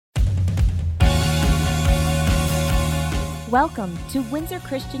Welcome to Windsor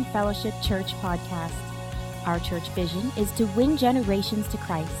Christian Fellowship Church Podcast. Our church vision is to win generations to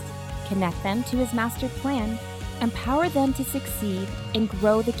Christ, connect them to His master plan, empower them to succeed, and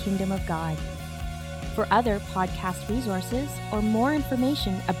grow the kingdom of God. For other podcast resources or more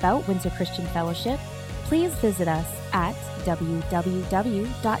information about Windsor Christian Fellowship, please visit us at www.wcf.ca.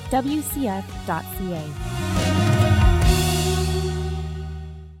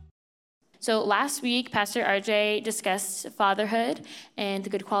 So last week, Pastor RJ discussed fatherhood and the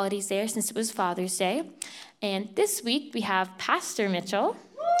good qualities there since it was Father's Day. And this week, we have Pastor Mitchell.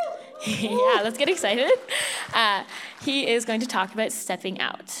 Yeah, let's get excited. He is going to talk about stepping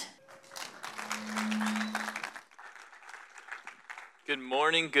out. Good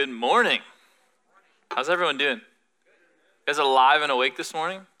morning, good morning. How's everyone doing? You guys alive and awake this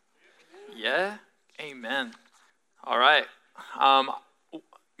morning? Yeah? Amen. All right.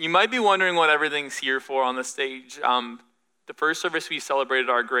 You might be wondering what everything's here for on the stage. The first service we celebrated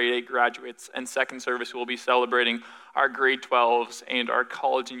our grade 8 graduates, and second service we'll be celebrating our grade 12s and our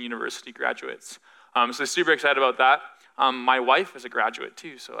college and university graduates. So super excited about that. My wife is a graduate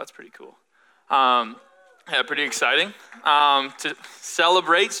too, so that's pretty cool. Yeah, pretty exciting to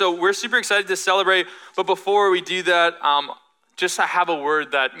celebrate. So we're super excited to celebrate. But before we do that, just I have a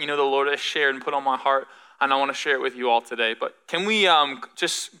word that the Lord has shared and put on my heart, and I want to share it with you all today. But can we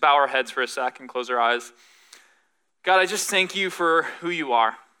just bow our heads for a sec and close our eyes? God, I just thank you for who you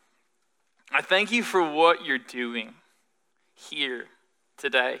are. I thank you for what you're doing here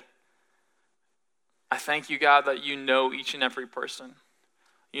today. I thank you, God, that you know each and every person.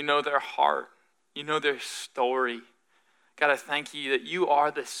 You know their heart. You know their story. God, I thank you that you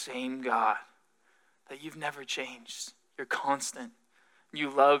are the same God, that you've never changed. You're constant. You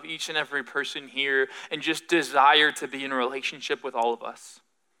love each and every person here and just desire to be in a relationship with all of us.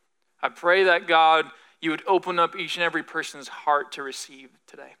 I pray that, God, you would open up each and every person's heart to receive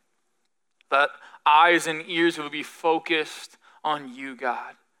today. That eyes and ears will be focused on you,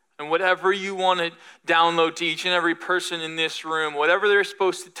 God. And whatever you want to download to each and every person in this room, whatever they're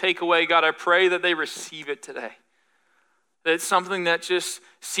supposed to take away, God, I pray that they receive it today. That it's something that just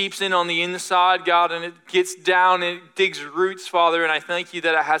seeps in on the inside, God, and it gets down and it digs roots, Father, and I thank you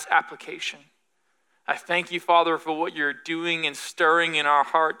that it has application. I thank you, Father, for what you're doing and stirring in our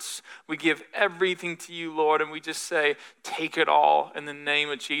hearts. We give everything to you, Lord, and we just say, take it all in the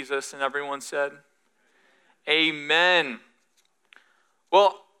name of Jesus. And everyone said, amen.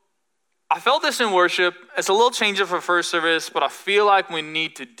 Well, I felt this in worship. It's a little change up for first service, but I feel like we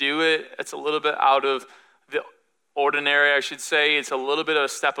need to do it. It's a little bit out of the ordinary, I should say. It's a little bit of a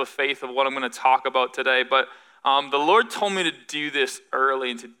step of faith of what I'm going to talk about today. But the Lord told me to do this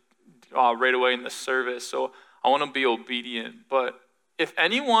early and to right away in the service. So I want to be obedient. But if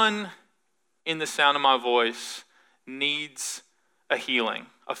anyone in the sound of my voice needs a healing,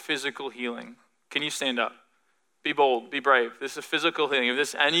 a physical healing, can you stand up? Be bold, be brave. This is a physical healing. If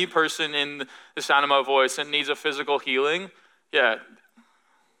there's any person in the sound of my voice that needs a physical healing, yeah,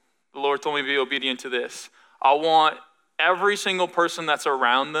 the Lord told me to be obedient to this. I want every single person that's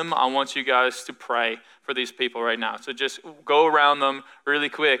around them, I want you guys to pray for these people right now. So just go around them really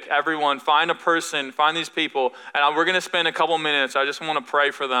quick. Everyone, find a person, find these people, and we're going to spend a couple minutes. I just want to pray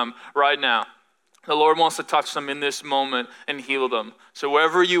for them right now. The Lord wants to touch them in this moment and heal them. So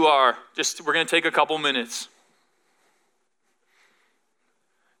wherever you are, we're going to take a couple minutes.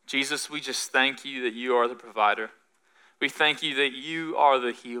 Jesus, we just thank you that you are the provider. We thank you that you are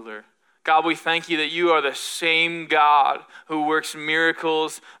the healer. God, we thank you that you are the same God who works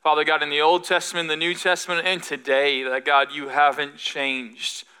miracles, Father God, in the Old Testament, the New Testament, and today, that God, you haven't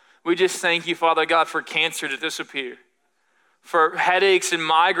changed. We just thank you, Father God, for cancer to disappear, for headaches and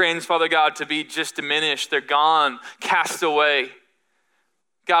migraines, Father God, to be just diminished. They're gone, cast away.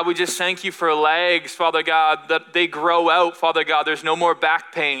 God, we just thank you for legs, Father God, that they grow out, Father God. There's no more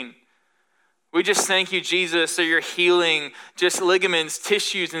back pain. We just thank you, Jesus, that you're healing just ligaments,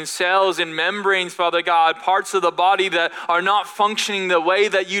 tissues, and cells and membranes, Father God, parts of the body that are not functioning the way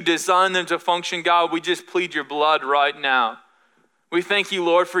that you designed them to function. God, we just plead your blood right now. We thank you,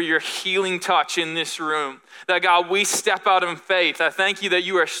 Lord, for your healing touch in this room. That, God, we step out in faith. I thank you that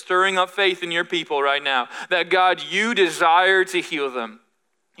you are stirring up faith in your people right now. That, God, you desire to heal them.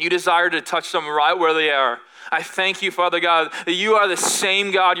 You desire to touch them right where they are. I thank you, Father God, that you are the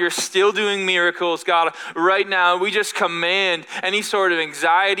same God. You're still doing miracles, God. Right now, we just command any sort of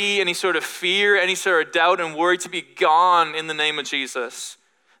anxiety, any sort of fear, any sort of doubt and worry to be gone in the name of Jesus.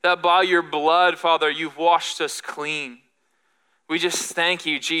 That by your blood, Father, you've washed us clean. We just thank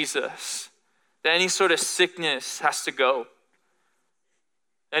you, Jesus, that any sort of sickness has to go.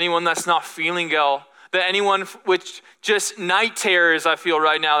 Anyone that's not feeling well, That anyone with just night terrors, I feel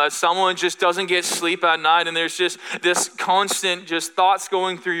right now, that someone just doesn't get sleep at night and there's just this constant just thoughts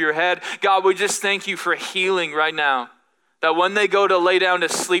going through your head. God, we just thank you for healing right now. That when they go to lay down to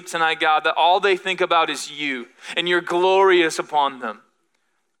sleep tonight, God, that all they think about is you and your glory is upon them.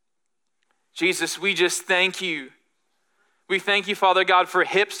 Jesus, we just thank you. We thank you, Father God, for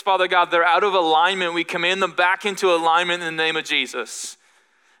hips, Father God. They're out of alignment. We command them back into alignment in the name of Jesus.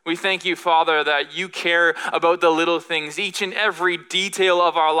 We thank you, Father, that you care about the little things, each and every detail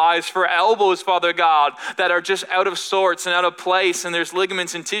of our lives. For elbows, Father God, that are just out of sorts and out of place, and there's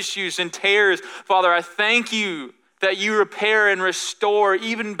ligaments and tissues and tears. Father, I thank you that you repair and restore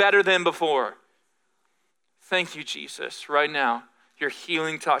even better than before. Thank you, Jesus. Right now, your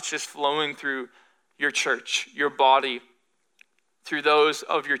healing touch is flowing through your church, your body, through those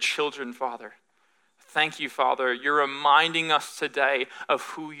of your children, Father. Thank you, Father. You're reminding us today of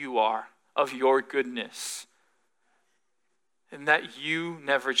who you are, of your goodness, and that you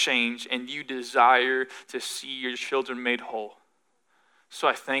never change and you desire to see your children made whole. So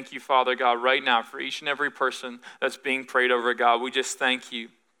I thank you, Father God, right now for each and every person that's being prayed over, God. We just thank you.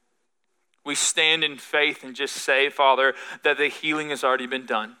 We stand in faith and just say, Father, that the healing has already been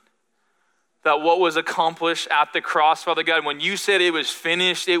done. That what was accomplished at the cross, Father God, when you said it was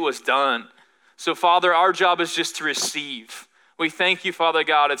finished, it was done. So, Father, our job is just to receive. We thank you, Father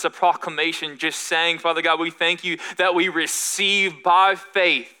God. It's a proclamation just saying, Father God, we thank you that we receive by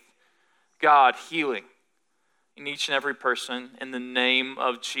faith, God, healing in each and every person. In the name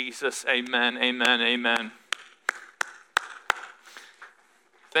of Jesus, amen, amen, amen.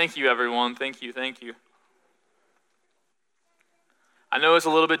 Thank you, everyone. Thank you, thank you. I know it's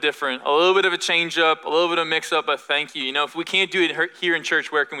a little bit different, a little bit of a change up, a little bit of mix up, but thank you. You know, if we can't do it here in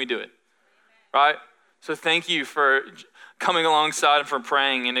church, where can we do it? Right? So thank you for coming alongside and for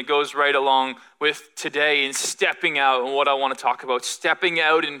praying. And it goes right along with today and stepping out and what I want to talk about, stepping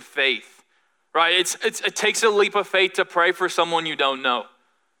out in faith. Right? It takes a leap of faith to pray for someone you don't know.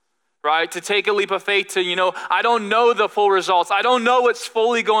 Right? To take a leap of faith to, I don't know the full results. I don't know what's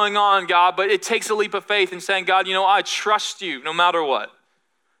fully going on, God, but it takes a leap of faith in saying, God, I trust you no matter what.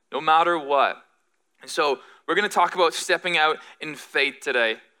 No matter what. And so we're going to talk about stepping out in faith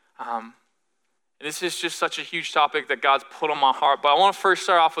today. This is just such a huge topic that God's put on my heart. But I want to first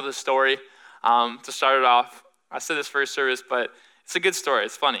start off with a story to start it off. I said this first service, but it's a good story.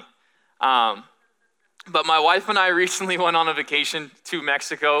 It's funny. But my wife and I recently went on a vacation to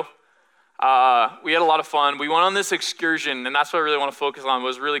Mexico. We had a lot of fun. We went on this excursion, and that's what I really want to focus on. It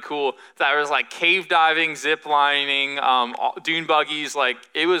was really cool. That was like cave diving, zip lining, dune buggies.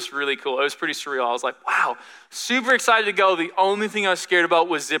 It was really cool. It was pretty surreal. I was like, wow, super excited to go. The only thing I was scared about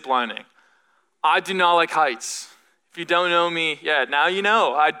was zip lining. I do not like heights. If you don't know me, now you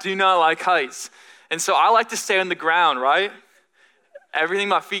know. I do not like heights. And so I like to stay on the ground, right? Everything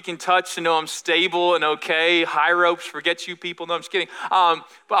my feet can touch to know I'm stable and okay. High ropes, forget you people. No, I'm just kidding. But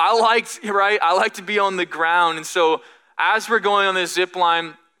I like to be on the ground. And so as we're going on this zip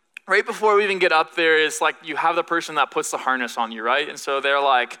line, right before we even get up there is you have the person that puts the harness on you, right? And so they're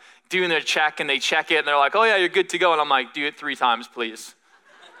doing their check and they check it and they're like, oh yeah, you're good to go. And I'm like, do it 3 times, please.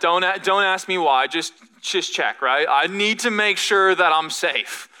 Don't ask me why, just check, right? I need to make sure that I'm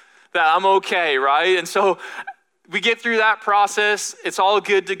safe, that I'm okay, right? And so we get through that process, it's all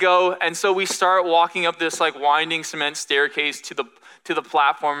good to go, and so we start walking up this winding cement staircase to the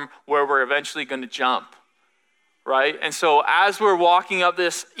platform where we're eventually going to jump, right? And so as we're walking up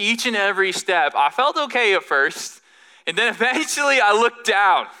this, each and every step, I felt okay at first, and then eventually I look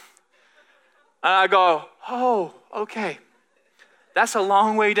down, and I go, oh, okay. That's a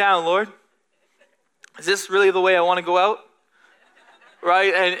long way down, Lord. Is this really the way I want to go out?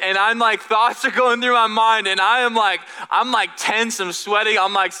 Right? And I'm thoughts are going through my mind and I'm tense, I'm sweating,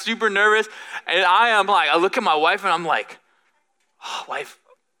 I'm super nervous. And I look at my wife and I'm like, oh, wife,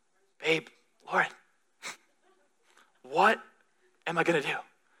 babe, Lauren, what am I going to do?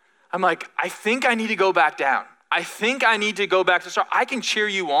 I'm like, I think I need to go back down. I think I need to go back to start. I can cheer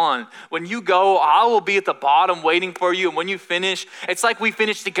you on. When you go, I will be at the bottom waiting for you. And when you finish, it's like we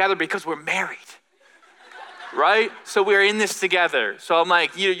finish together because we're married, right? So we're in this together. So I'm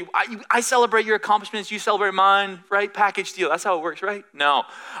like, I celebrate your accomplishments. You celebrate mine, right? Package deal. That's how it works, right? No.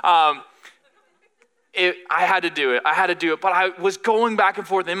 I had to do it. But I was going back and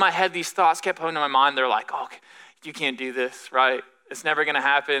forth. In my head, these thoughts kept coming to my mind. They're like, oh, you can't do this, right? It's never going to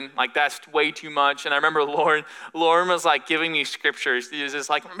happen. That's way too much. And I remember Lauren was giving me scriptures. He was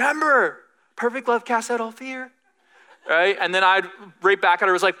just remember, perfect love casts out all fear, right? And then I'd right back at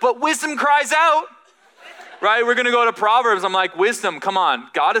her, was but wisdom cries out, right? We're going to go to Proverbs. I'm like, wisdom, come on.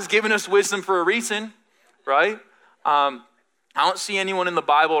 God has given us wisdom for a reason. right? I don't see anyone in the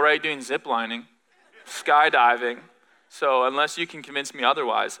Bible, right, doing zip lining, skydiving. So unless you can convince me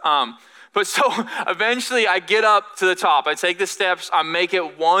otherwise. But so eventually I get up to the top. I take the steps. I make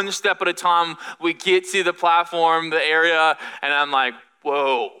it one step at a time. We get to the platform, the area, and I'm like,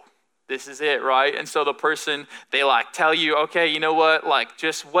 whoa, this is it, right? And so the person, they like tell you, okay, you know what? Like,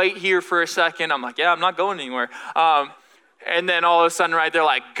 just wait here for a second. I'm like, yeah, I'm not going anywhere. And then all of a sudden, right, they're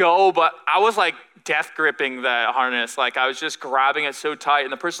like, go. But I was like death gripping that harness. Like, I was just grabbing it so tight.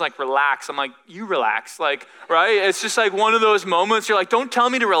 And the person's like, relax. I'm like, you relax. Like, right? It's just like one of those moments. You're like, don't tell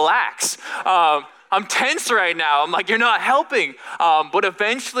me to relax. I'm tense right now. I'm like, you're not helping. But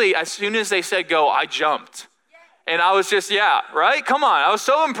eventually, as soon as they said go, I jumped. And I was just, yeah, right? Come on. I was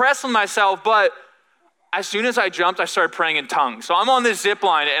so impressed with myself. But as soon as I jumped, I started praying in tongues. So I'm on this zip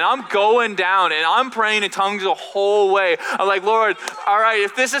line and I'm going down and I'm praying in tongues the whole way. I'm like, Lord, all right,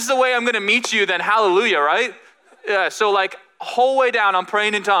 if this is the way I'm going to meet you, then hallelujah, right? Yeah, so like whole way down, I'm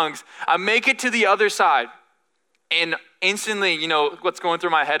praying in tongues. I make it to the other side. And instantly, you know, what's going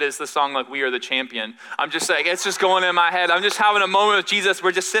through my head is the song like We Are the Champion. I'm just like, it's just going in my head. I'm just having a moment with Jesus.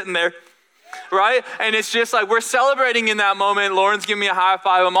 We're just sitting there. Right? And it's just like we're celebrating in that moment. Lauren's giving me a high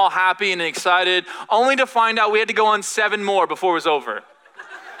five. I'm all happy and excited, only to find out we had to go on 7 more before it was over.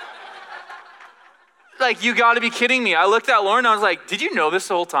 Like, you got to be kidding me. I looked at Lauren and I was like, did you know this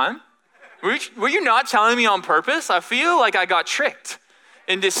the whole time? Were you not telling me on purpose? I feel like I got tricked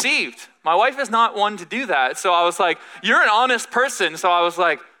and deceived. My wife is not one to do that. So I was like, you're an honest person. So I was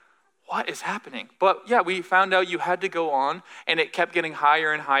like, what is happening? But yeah, we found out you had to go on, and it kept getting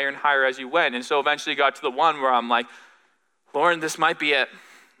higher and higher and higher as you went. And so eventually got to the one where I'm like, Lauren, this might be it.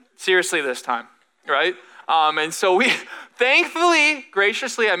 Seriously this time, right? And so we, thankfully,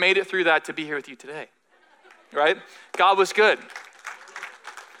 graciously, I made it through that to be here with you today, right? God was good.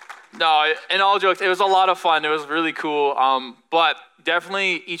 No, in all jokes, it was a lot of fun. It was really cool. But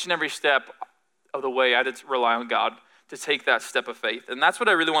definitely each and every step of the way, I had to rely on God to take that step of faith. And that's what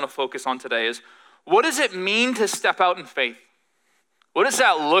I really want to focus on today is, what does it mean to step out in faith? What does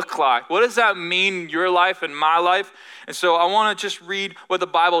that look like? What does that mean in your life and my life? And so I want to just read what the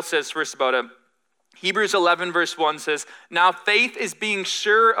Bible says first about it. Hebrews 11 verse 1 says, now faith is being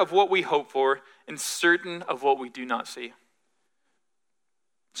sure of what we hope for and certain of what we do not see.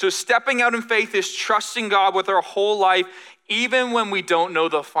 So stepping out in faith is trusting God with our whole life, even when we don't know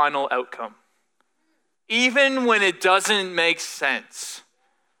the final outcome. Even when it doesn't make sense.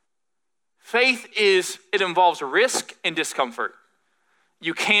 Faith it involves risk and discomfort.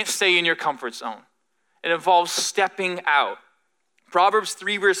 You can't stay in your comfort zone. It involves stepping out. Proverbs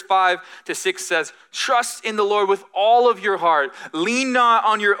 3 verse 5 to 6 says, trust in the Lord with all of your heart. Lean not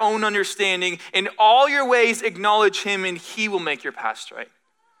on your own understanding. In all your ways acknowledge him and he will make your path straight.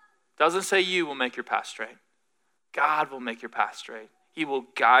 Doesn't say you will make your path straight. God will make your path straight. He will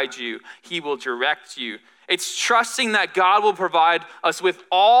guide you. He will direct you. It's trusting that God will provide us with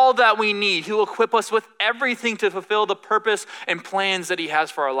all that we need. He will equip us with everything to fulfill the purpose and plans that he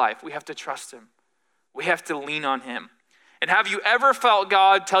has for our life. We have to trust him. We have to lean on him. And have you ever felt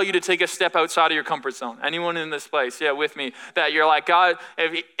God tell you to take a step outside of your comfort zone? Anyone in this place, yeah, with me, that you're like, God,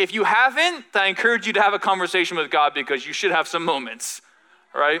 if you haven't, I encourage you to have a conversation with God because you should have some moments,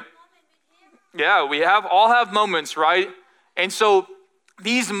 right? Yeah, we all have moments, right? And so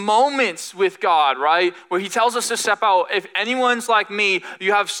these moments with God, right, where he tells us to step out, if anyone's like me,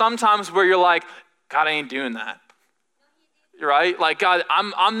 you have sometimes where you're like, God, I ain't doing that. Right? Like, God,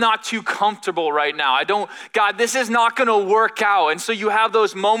 I'm not too comfortable right now. God, this is not going to work out. And so you have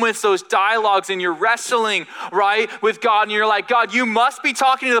those moments, those dialogues, and you're wrestling, right, with God. And you're like, God, you must be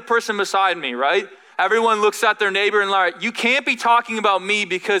talking to the person beside me, right? Everyone looks at their neighbor and like, you can't be talking about me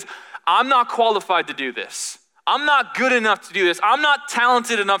because I'm not qualified to do this. I'm not good enough to do this. I'm not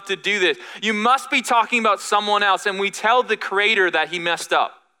talented enough to do this. You must be talking about someone else. And we tell the Creator that he messed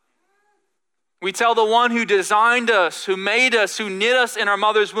up. We tell the one who designed us, who made us, who knit us in our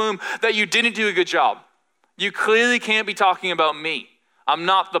mother's womb that you didn't do a good job. You clearly can't be talking about me. I'm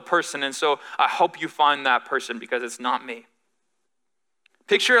not the person. And so I hope you find that person because it's not me.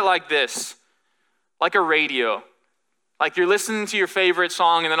 Picture it like this, like a radio. Like you're listening to your favorite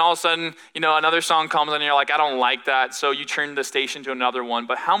song and then all of a sudden, another song comes and you're like, I don't like that. So you turn the station to another one.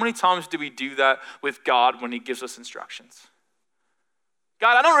 But how many times do we do that with God when he gives us instructions?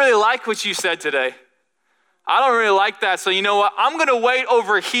 God, I don't really like what you said today. I don't really like that. So you know what? I'm going to wait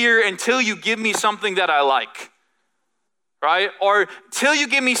over here until you give me something that I like. Right? Or till you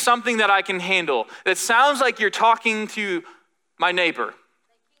give me something that I can handle. That sounds like you're talking to my neighbor,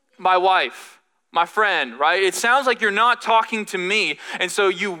 my wife, my friend, right? It sounds like you're not talking to me. And so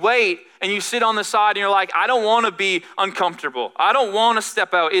you wait and you sit on the side and you're like, I don't want to be uncomfortable. I don't want to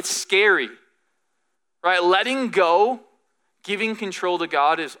step out. It's scary, right? Letting go, giving control to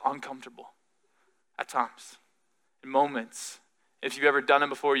God is uncomfortable at times, in moments. If you've ever done it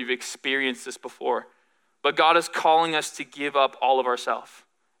before, you've experienced this before. But God is calling us to give up all of ourselves,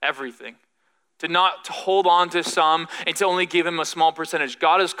 everything. To not to hold on to some and to only give him a small percentage.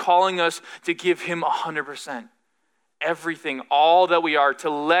 God is calling us to give him 100%. Everything, all that we are, to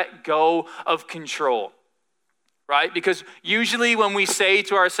let go of control, right? Because usually when we say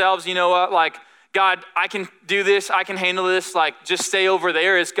to ourselves, you know what, like, God, I can do this, I can handle this, like, just stay over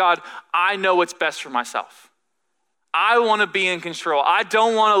there, is God, I know what's best for myself. I want to be in control. I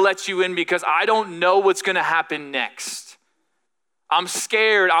don't want to let you in because I don't know what's going to happen next. I'm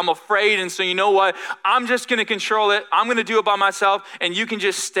scared, I'm afraid, and so you know what? I'm just going to control it. I'm going to do it by myself, and you can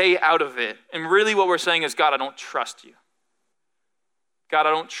just stay out of it. And really what we're saying is, God, I don't trust you. God, I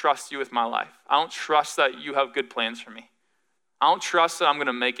don't trust you with my life. I don't trust that you have good plans for me. I don't trust that I'm going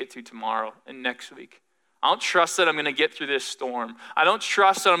to make it to tomorrow and next week. I don't trust that I'm going to get through this storm. I don't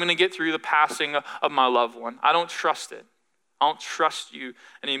trust that I'm going to get through the passing of my loved one. I don't trust it. I don't trust you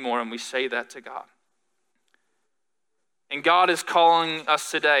anymore, and we say that to God. And God is calling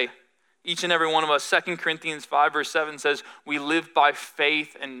us today, each and every one of us. 2 Corinthians 5 verse 7 says, we live by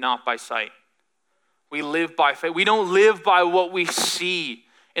faith and not by sight. We live by faith. We don't live by what we see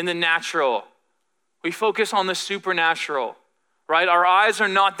in the natural. We focus on the supernatural, right? Our eyes are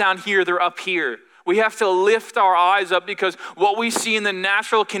not down here, they're up here. We have to lift our eyes up because what we see in the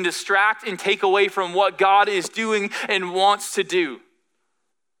natural can distract and take away from what God is doing and wants to do.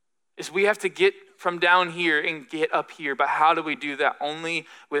 Is we have to get from down here and get up here. But how do we do that? Only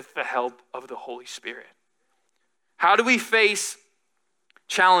with the help of the Holy Spirit. How do we face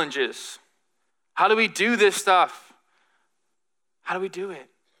challenges? How do we do this stuff? How do we do it?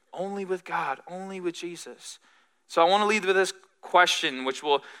 Only with God, only with Jesus. So I want to lead with this question, which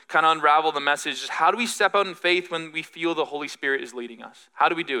will kind of unravel the message. How do we step out in faith when we feel the Holy Spirit is leading us? How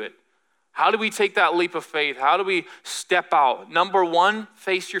do we do it? How do we take that leap of faith? How do we step out? Number one,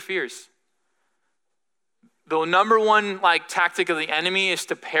 face your fears. The number one tactic of the enemy is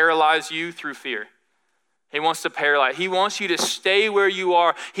to paralyze you through fear. He wants to paralyze. He wants you to stay where you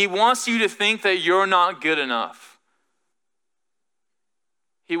are. He wants you to think that you're not good enough.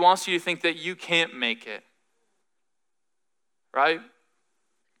 He wants you to think that you can't make it. Right?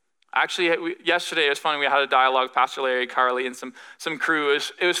 Actually, yesterday it was funny. We had a dialogue with Pastor Larry, Carly, and some crew.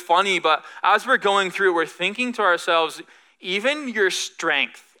 It was funny, but as we're going through it, we're thinking to ourselves, even your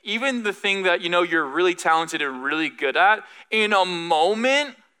strength, even the thing that you're really talented and really good at, in a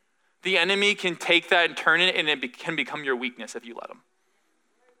moment, the enemy can take that and turn it, and it can become your weakness if you let him.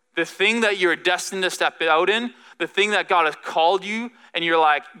 The thing that you're destined to step out in, the thing that God has called you, and you're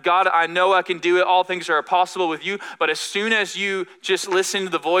like, God, I know I can do it. All things are possible with you. But as soon as you just listen to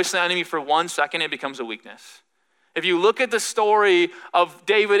the voice of the enemy for 1 second, it becomes a weakness. If you look at the story of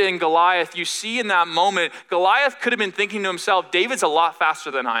David and Goliath, you see in that moment, Goliath could have been thinking to himself, David's a lot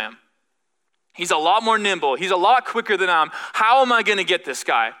faster than I am. He's a lot more nimble. He's a lot quicker than I am. How am I going to get this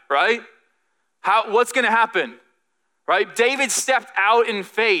guy, right? What's going to happen, right? David stepped out in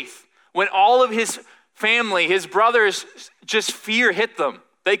faith when all of his family, his brothers, just fear hit them.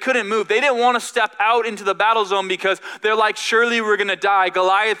 They couldn't move. They didn't want to step out into the battle zone because they're like, surely we're going to die.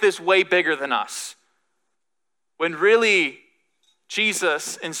 Goliath is way bigger than us. When really,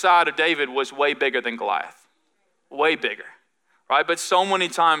 Jesus inside of David was way bigger than Goliath. Way bigger, right? But so many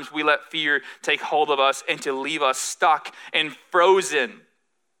times we let fear take hold of us and to leave us stuck and frozen.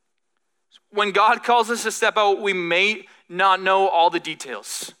 When God calls us to step out, we may not know all the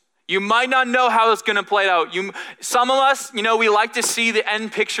details. You might not know how it's going to play out. Some of us, we like to see the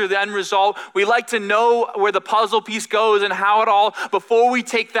end picture, the end result. We like to know where the puzzle piece goes and how it all, before we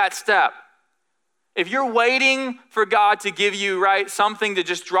take that step. If you're waiting for God to give you, something to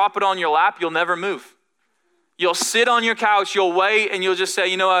just drop it on your lap, you'll never move. You'll sit on your couch, you'll wait, and you'll just say,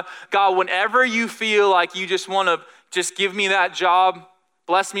 you know what, God, whenever you feel like you just want to just give me that job,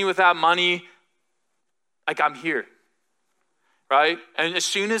 bless me with that money, I'm here. Right? And as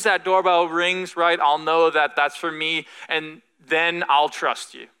soon as that doorbell rings, I'll know that that's for me, and then I'll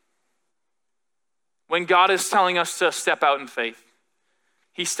trust you. When God is telling us to step out in faith,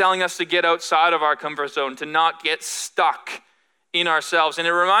 he's telling us to get outside of our comfort zone, to not get stuck in ourselves. And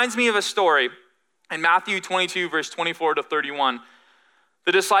it reminds me of a story in Matthew 22, verse 24 to 31.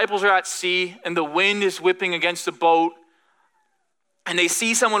 The disciples are at sea, and the wind is whipping against the boat. and they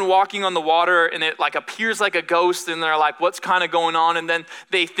see someone walking on the water, and it like appears like a ghost, and they're like, what's kind of going on? And then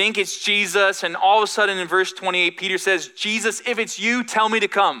they think it's Jesus, and all of a sudden in verse 28, Peter says, Jesus, if it's you, tell me to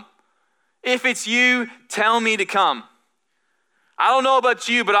come. If it's you, tell me to come. I don't know about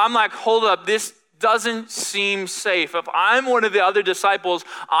you, but I'm like, hold up, this doesn't seem safe. If I'm one of the other disciples,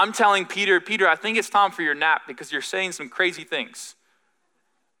 I'm telling Peter, I think it's time for your nap because you're saying some crazy things.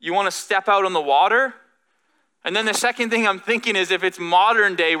 You want to step out on the water? And then the second thing I'm thinking is, if it's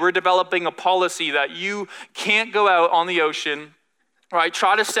modern day, we're developing a policy that you can't go out on the ocean, right?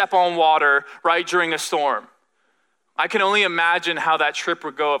 Try to step on water, right, during a storm. I can only imagine how that trip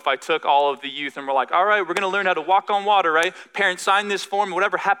would go if I took all of the youth and we're like, all right, we're going to learn how to walk on water, right? Parents, sign this form.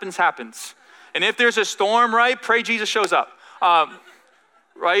 Whatever happens, happens. And if there's a storm, right, pray Jesus shows up.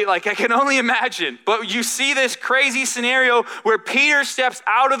 Right? Like, I can only imagine. But you see this crazy scenario where Peter steps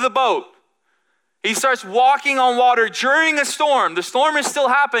out of the boat. He starts walking on water during a storm. The storm is still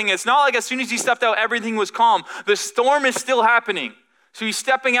happening. It's not like as soon as he stepped out, everything was calm. The storm is still happening. So he's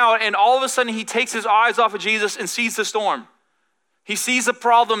stepping out, and all of a sudden he takes his eyes off of Jesus and sees the storm. He sees the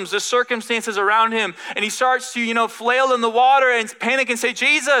problems, the circumstances around him, and he starts to, flail in the water and panic and say,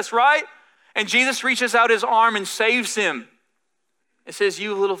 Jesus, right? And Jesus reaches out his arm and saves him. It says,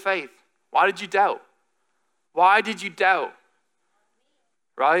 you little faith, why did you doubt? Why did you doubt?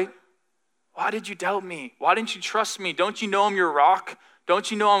 Right? Why did you doubt me? Why didn't you trust me? Don't you know I'm your rock? Don't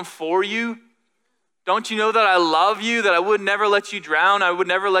you know I'm for you? Don't you know that I love you, that I would never let you drown, I would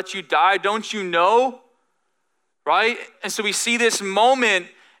never let you die? Don't you know? Right? And so we see this moment,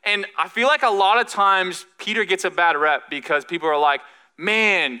 and I feel like a lot of times Peter gets a bad rep because people are like,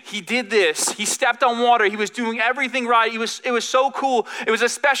 man, he did this. He stepped on water. He was doing everything right. It was so cool. It was a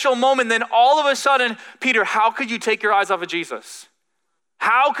special moment. Then all of a sudden, Peter, how could you take your eyes off of Jesus?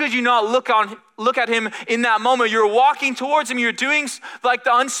 How could you not look at him in that moment? You're walking towards him. You're doing like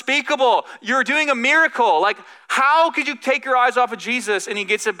the unspeakable. You're doing a miracle. Like, how could you take your eyes off of Jesus? And he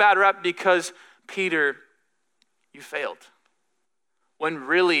gets a bad rep because, Peter, you failed. When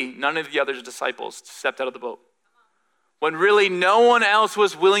really none of the other disciples stepped out of the boat. When really no one else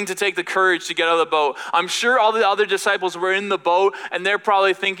was willing to take the courage to get out of the boat. I'm sure all the other disciples were in the boat, and they're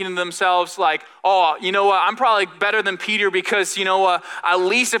probably thinking to themselves like, oh, you know what, I'm probably better than Peter because, you know what, at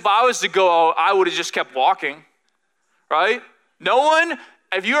least if I was to go out, I would have just kept walking, right? No one,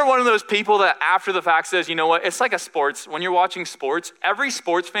 if you are one of those people that after the fact says, you know what, it's like a sports, when you're watching sports, every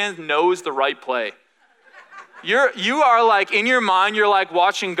sports fan knows the right play. You are like, in your mind, you're like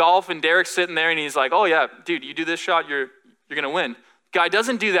watching golf and Derek's sitting there and he's like, oh yeah, dude, you do this shot, you're going to win. Guy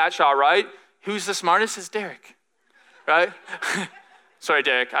doesn't do that shot, right? Who's the smartest is Derek, right? Sorry,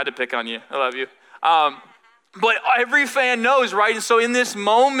 Derek, I had to pick on you. I love you. But every fan knows, right? And so in this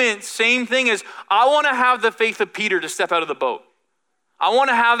moment, same thing is, I want to have the faith of Peter to step out of the boat. I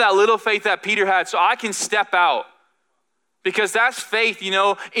want to have that little faith that Peter had so I can step out. Because that's faith,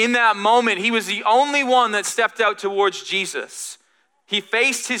 in that moment, he was the only one that stepped out towards Jesus. He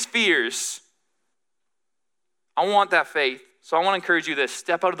faced his fears. I want that faith. So I want to encourage you this,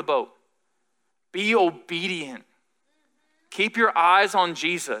 step out of the boat. Be obedient. Keep your eyes on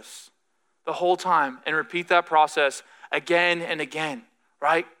Jesus the whole time and repeat that process again and again,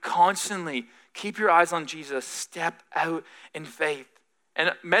 right? Constantly keep your eyes on Jesus. Step out in faith.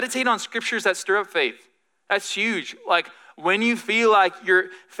 And meditate on scriptures that stir up faith. That's huge. Like, when you feel like you're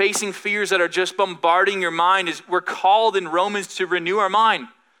facing fears that are just bombarding your mind, we're called in Romans to renew our mind,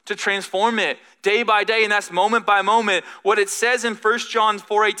 to transform it day by day, and that's moment by moment. What it says in 1 John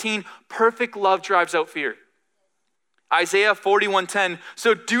 4:18, perfect love drives out fear. Isaiah 41:10,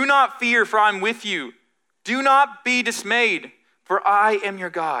 so do not fear, for I'm with you. Do not be dismayed, for I am your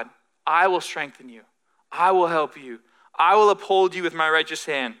God. I will strengthen you. I will help you. I will uphold you with my righteous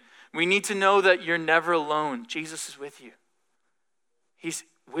hand. We need to know that you're never alone. Jesus is with you. He's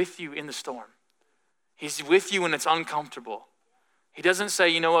with you in the storm. He's with you when it's uncomfortable. He doesn't say,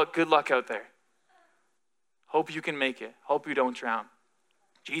 you know what, good luck out there. Hope you can make it. Hope you don't drown.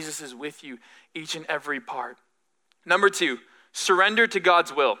 Jesus is with you each and every part. Number 2, surrender to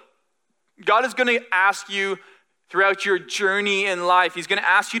God's will. God is going to ask you throughout your journey in life, he's going to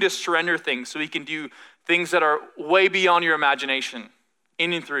ask you to surrender things so he can do things that are way beyond your imagination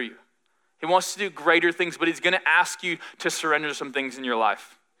in and through you. He wants to do greater things, but he's going to ask you to surrender some things in your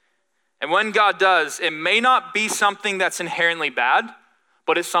life. And when God does, it may not be something that's inherently bad,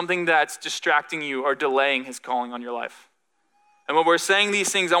 but it's something that's distracting you or delaying his calling on your life. And when we're saying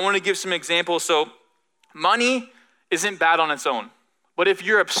these things, I want to give some examples. So money isn't bad on its own. But if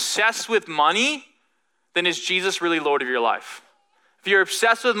you're obsessed with money, then is Jesus really Lord of your life? If you're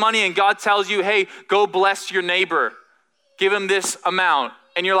obsessed with money and God tells you, hey, go bless your neighbor, give him this amount.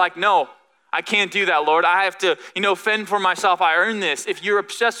 And you're like, no, I can't do that, Lord. I have to, fend for myself. I earn this. If you're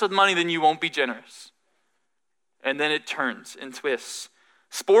obsessed with money, then you won't be generous. And then it turns and twists.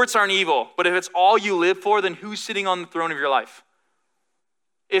 Sports aren't evil, but if it's all you live for, then who's sitting on the throne of your life?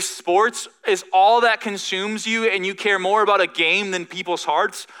 If sports is all that consumes you and you care more about a game than people's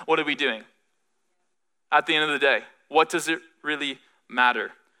hearts, what are we doing? At the end of the day, what does it really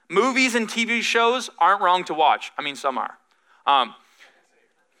matter? Movies and TV shows aren't wrong to watch. I mean, some are.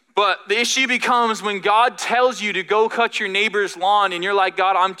 But the issue becomes when God tells you to go cut your neighbor's lawn and you're like,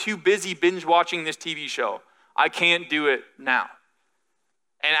 God, I'm too busy binge watching this TV show. I can't do it now.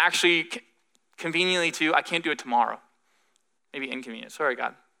 And actually, conveniently too, I can't do it tomorrow. Maybe inconvenient. Sorry,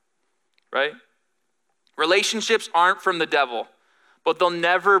 God. Right? Relationships aren't from the devil, but they'll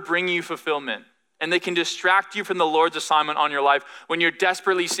never bring you fulfillment. And they can distract you from the Lord's assignment on your life when you're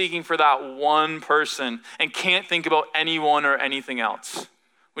desperately seeking for that one person and can't think about anyone or anything else.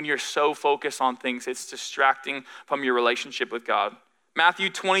 When you're so focused on things, it's distracting from your relationship with God. Matthew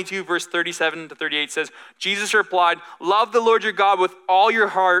 22, verse 37 to 38 says, Jesus replied, love the Lord your God with all your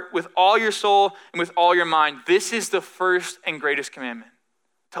heart, with all your soul, and with all your mind. This is the first and greatest commandment,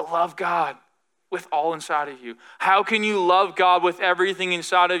 to love God with all inside of you. How can you love God with everything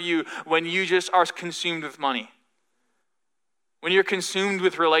inside of you when you just are consumed with money? When you're consumed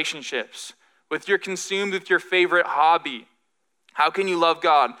with relationships, when you're consumed with your favorite hobby, how can you love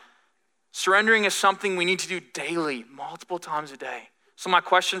God? Surrendering is something we need to do daily, multiple times a day. So my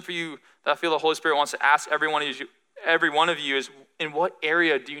question for you that I feel the Holy Spirit wants to ask every one of you is, in what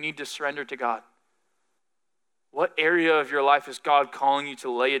area do you need to surrender to God? What area of your life is God calling you to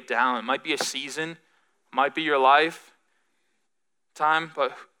lay it down? It might be a season, it might be your life time,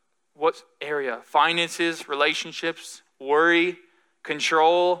 but what area? Finances, relationships, worry,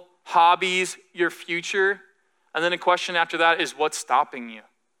 control, hobbies, your future. And then a question after that is, what's stopping you?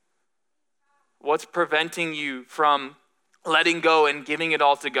 What's preventing you from letting go and giving it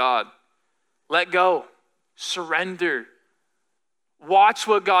all to God? Let go. Surrender. Watch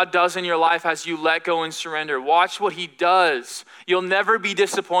what God does in your life as you let go and surrender. Watch what he does. You'll never be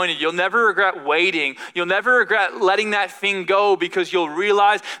disappointed. You'll never regret waiting. You'll never regret letting that thing go, because you'll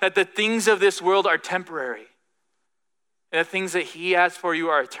realize that the things of this world are temporary. And the things that he has for you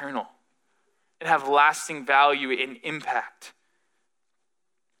are eternal and have lasting value and impact.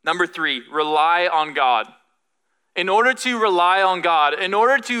 Number 3, rely on God. In order to rely on God, in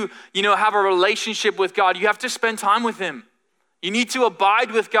order to, have a relationship with God, you have to spend time with him. You need to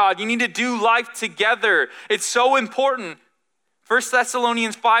abide with God. You need to do life together. It's so important. 1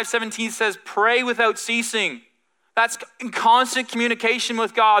 Thessalonians 5:17 says, pray without ceasing. That's in constant communication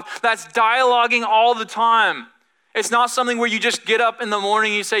with God. That's dialoguing all the time. It's not something where you just get up in the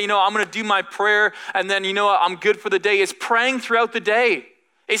morning and you say, I'm going to do my prayer and then, I'm good for the day. It's praying throughout the day.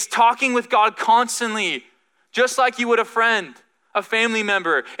 It's talking with God constantly, just like you would a friend, a family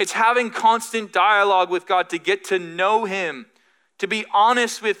member. It's having constant dialogue with God to get to know him, to be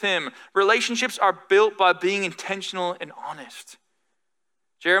honest with him. Relationships are built by being intentional and honest.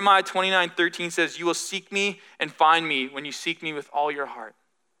 Jeremiah 29:13 says, you will seek me and find me when you seek me with all your heart.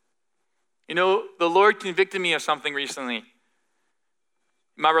 The Lord convicted me of something recently.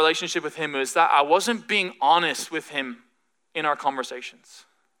 My relationship with him is that I wasn't being honest with him in our conversations.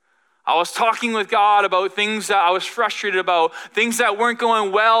 I was talking with God about things that I was frustrated about, things that weren't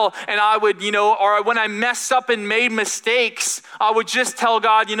going well, and I would, or when I messed up and made mistakes, I would just tell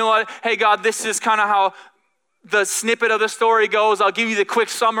God, hey God, this is kind of how the snippet of the story goes. I'll give you the quick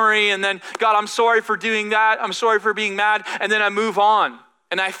summary, and then, God, I'm sorry for doing that. I'm sorry for being mad, and then I move on.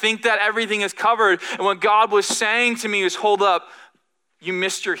 And I think that everything is covered. And what God was saying to me is, hold up, you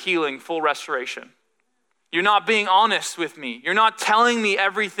missed your healing, full restoration. You're not being honest with me. You're not telling me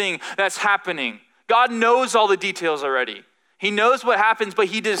everything that's happening. God knows all the details already. He knows what happens, but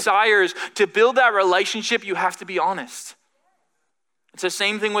he desires to build that relationship. You have to be honest. It's the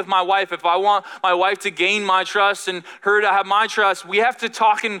same thing with my wife. If I want my wife to gain my trust and her to have my trust, we have to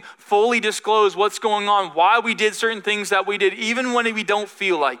talk and fully disclose what's going on, why we did certain things that we did, even when we don't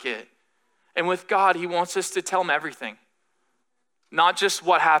feel like it. And with God, he wants us to tell him everything. Not just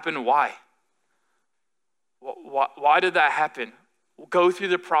what happened, why. Why did that happen? Go through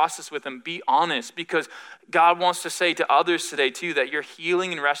the process with him. Be honest, because God wants to say to others today too that your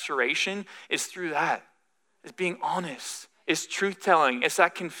healing and restoration is through that. It's being honest. It's truth-telling. It's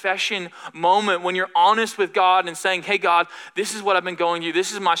that confession moment when you're honest with God and saying, hey, God, this is what I've been going through.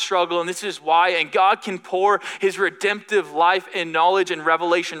 This is my struggle, and this is why. And God can pour his redemptive life and knowledge and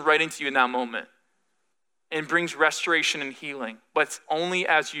revelation right into you in that moment. And brings restoration and healing. But it's only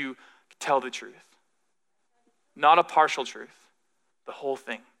as you tell the truth. not a partial truth, the whole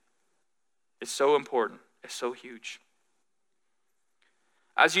thing. It's so important. It's so huge.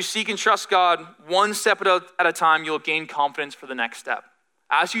 As you seek and trust God, one step at a time, you'll gain confidence for the next step.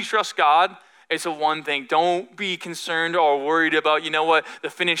 As you trust God, it's a one thing. Don't be concerned or worried about, the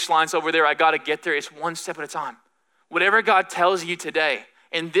finish line's over there. I got to get there. It's one step at a time. Whatever God tells you today,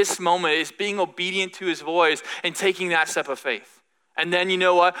 in this moment, is being obedient to his voice and taking that step of faith. And then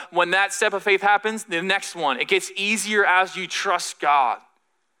when that step of faith happens, the next one, it gets easier as you trust God,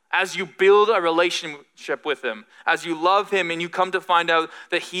 as you build a relationship with him, as you love him and you come to find out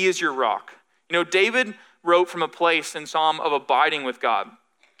that he is your rock. David wrote from a place in Psalm of abiding with God.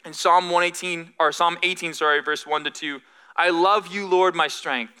 In Psalm 18, verse 1-2, I love you, Lord, my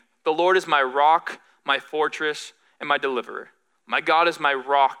strength. The Lord is my rock, my fortress, and my deliverer. My God is my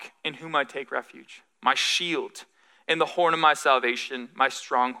rock in whom I take refuge, my shield and the horn of my salvation, my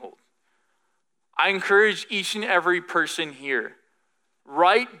stronghold. I encourage each and every person here,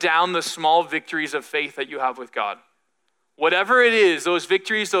 write down the small victories of faith that you have with God. Whatever it is, those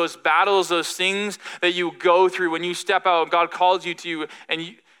victories, those battles, those things that you go through when you step out, God calls you to,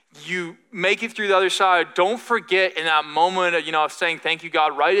 and you make it through the other side. Don't forget in that moment of saying, thank you,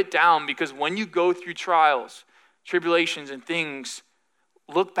 God, write it down, because when you go through trials, tribulations and things,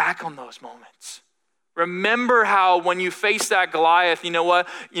 look back on those moments. Remember how when you face that Goliath,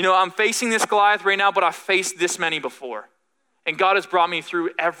 I'm facing this Goliath right now, but I've faced this many before. And God has brought me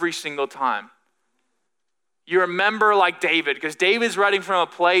through every single time. You remember like David, because David's writing from a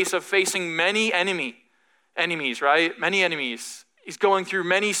place of facing many enemies, right? Many enemies. He's going through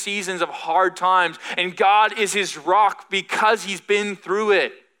many seasons of hard times, and God is his rock because he's been through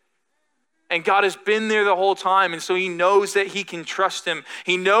it. And God has been there the whole time, and so he knows that he can trust him.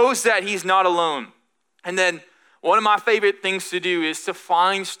 He knows that he's not alone. And then one of my favorite things to do is to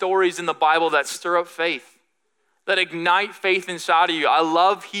find stories in the Bible that stir up faith, that ignite faith inside of you. I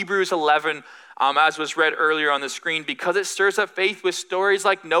love Hebrews 11, as was read earlier on the screen, because it stirs up faith with stories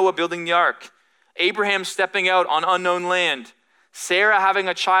like Noah building the ark, Abraham stepping out on unknown land, Sarah having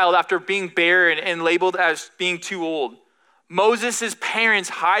a child after being barren and labeled as being too old, Moses' parents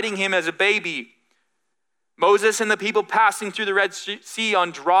hiding him as a baby, Moses and the people passing through the Red Sea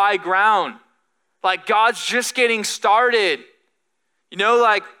on dry ground. Like, God's just getting started.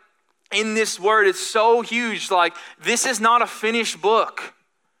 In this word, it's so huge. Like, this is not a finished book.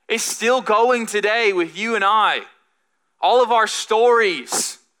 It's still going today with you and I. All of our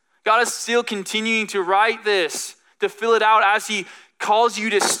stories. God is still continuing to write this, to fill it out as he calls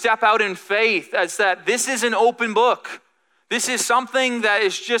you to step out in faith. As that this is an open book. This is something that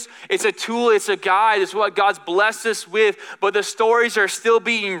is it's a tool, it's a guide, it's what God's blessed us with, but the stories are still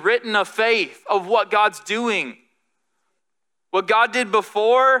being written of faith, of what God's doing. What God did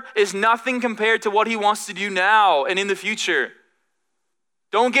before is nothing compared to what he wants to do now and in the future.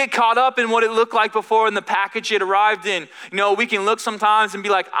 Don't get caught up in what it looked like before and the package it arrived in. We can look sometimes and be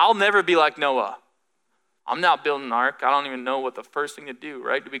like, I'll never be like Noah. I'm not building an ark. I don't even know what the first thing to do,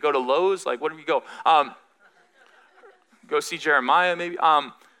 right? Do we go to Lowe's? Like, where do we go? Go see Jeremiah maybe.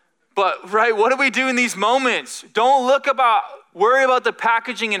 But right, what do we do in these moments? Don't worry about the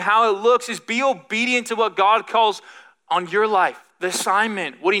packaging and how it looks. Is be obedient to what God calls on your life, the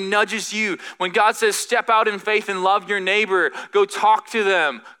assignment, what he nudges you. When God says, step out in faith and love your neighbor, go talk to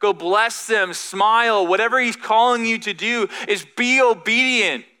them, go bless them, smile, whatever he's calling you to do is be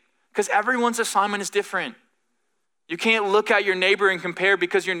obedient, because everyone's assignment is different. You can't look at your neighbor and compare,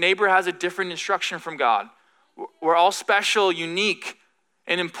 because your neighbor has a different instruction from God. We're all special, unique,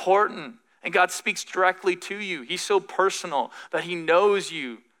 and important. And God speaks directly to you. He's so personal that he knows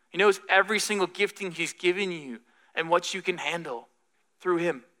you. He knows every single gifting he's given you and what you can handle through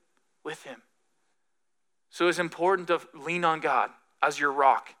him, with him. So it's important to lean on God as your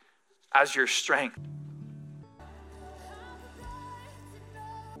rock, as your strength.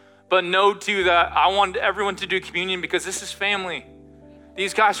 But know too that I want everyone to do communion because this is family.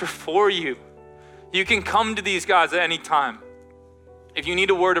 These guys are for you. You can come to these guys at any time. If you need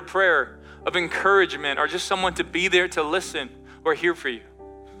a word of prayer, of encouragement, or just someone to be there to listen, we're here for you.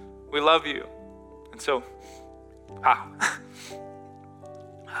 We love you. And so, God,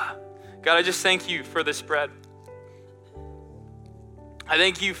 I just thank you for this bread. I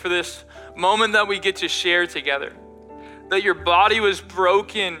thank you for this moment that we get to share together. That your body was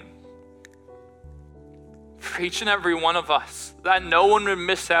broken for each and every one of us. That no one would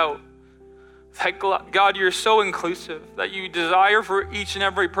miss out. That God, you're so inclusive. That you desire for each and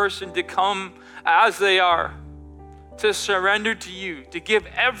every person to come as they are. To surrender to you. To give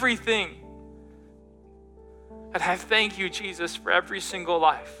everything. And I thank you, Jesus, for every single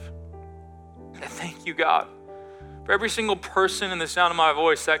life. I thank you, God, For every single person in the sound of my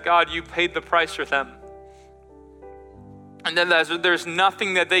voice, that God, you paid the price for them. And then there's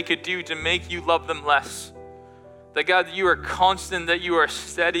nothing that they could do to make you love them less. That God, you are constant, that you are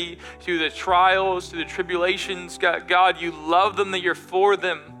steady through the trials, through the tribulations. God, you love them, that you're for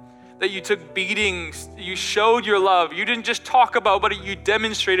them, that you took beatings, you showed your love. You didn't just talk about, but you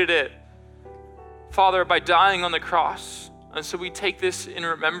demonstrated it, Father, by dying on the cross. And so we take this in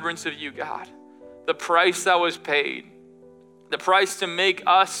remembrance of you, God, the price that was paid, the price to make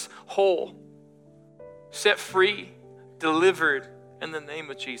us whole, set free, delivered in the name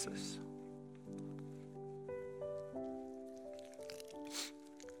of Jesus.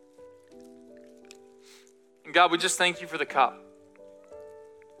 And God, we just thank you for the cup.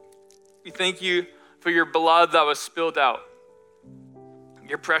 We thank you for your blood that was spilled out,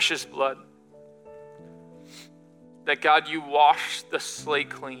 your precious blood. That God, you washed the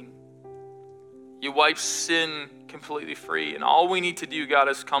slate clean. You wiped sin completely free. And all we need to do, God,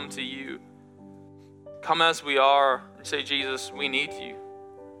 is come to you. Come as we are and say, Jesus, we need you.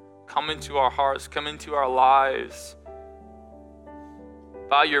 Come into our hearts, come into our lives.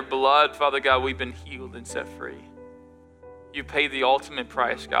 By your blood, Father God, we've been healed and set free. You paid the ultimate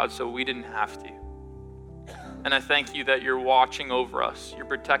price, God, so we didn't have to. And I thank you that you're watching over us. You're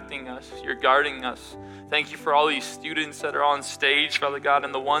protecting us. You're guarding us. Thank you for all these students that are on stage, Father God,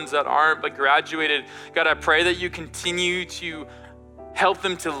 and the ones that aren't but graduated. God, I pray that you continue to help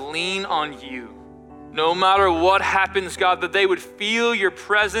them to lean on you. No matter what happens, God, that they would feel your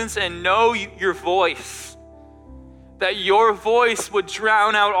presence and know your voice. That your voice would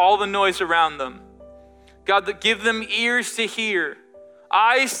drown out all the noise around them. God, that give them ears to hear,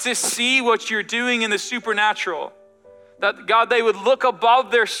 eyes to see what you're doing in the supernatural. That, God, they would look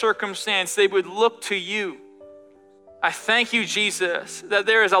above their circumstance. They would look to you. I thank you, Jesus, that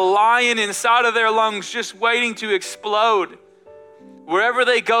there is a lion inside of their lungs just waiting to explode. Wherever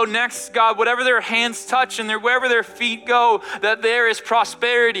they go next, God, whatever their hands touch and wherever their feet go, that there is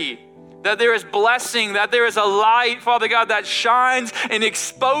prosperity, that there is blessing, that there is a light, Father God, that shines and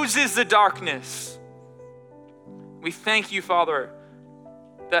exposes the darkness. We thank you, Father,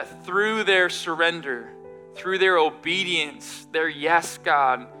 that through their surrender, through their obedience, their yes,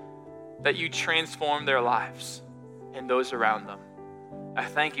 God, that you transform their lives and those around them. I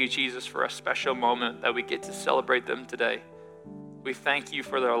thank you, Jesus, for a special moment that we get to celebrate them today. We thank you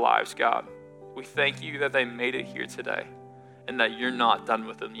for their lives, God. We thank you that they made it here today and that you're not done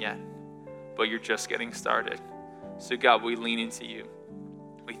with them yet, but you're just getting started. So, God, we lean into you.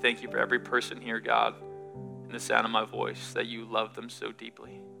 We thank you for every person here, God, in the sound of my voice, that you love them so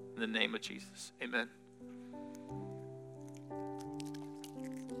deeply. In the name of Jesus, amen.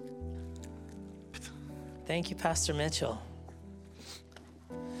 Thank you, Pastor Mitchell.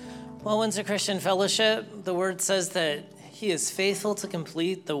 Well, Windsor Christian Fellowship, the word says that he is faithful to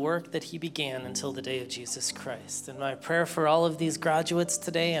complete the work that he began until the day of Jesus Christ. And my prayer for all of these graduates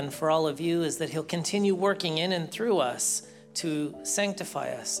today and for all of you is that he'll continue working in and through us to sanctify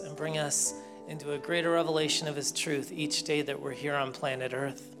us and bring us into a greater revelation of his truth each day that we're here on planet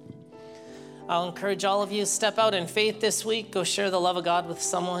Earth. I'll encourage all of you to step out in faith this week. Go share the love of God with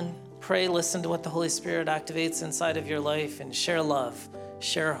someone. Pray, listen to what the Holy Spirit activates inside of your life, and share love,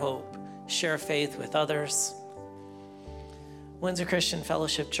 share hope, share faith with others. Windsor Christian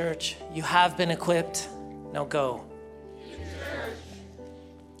Fellowship Church, you have been equipped. Now go.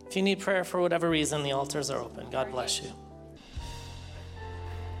 If you need prayer for whatever reason, the altars are open. God bless you.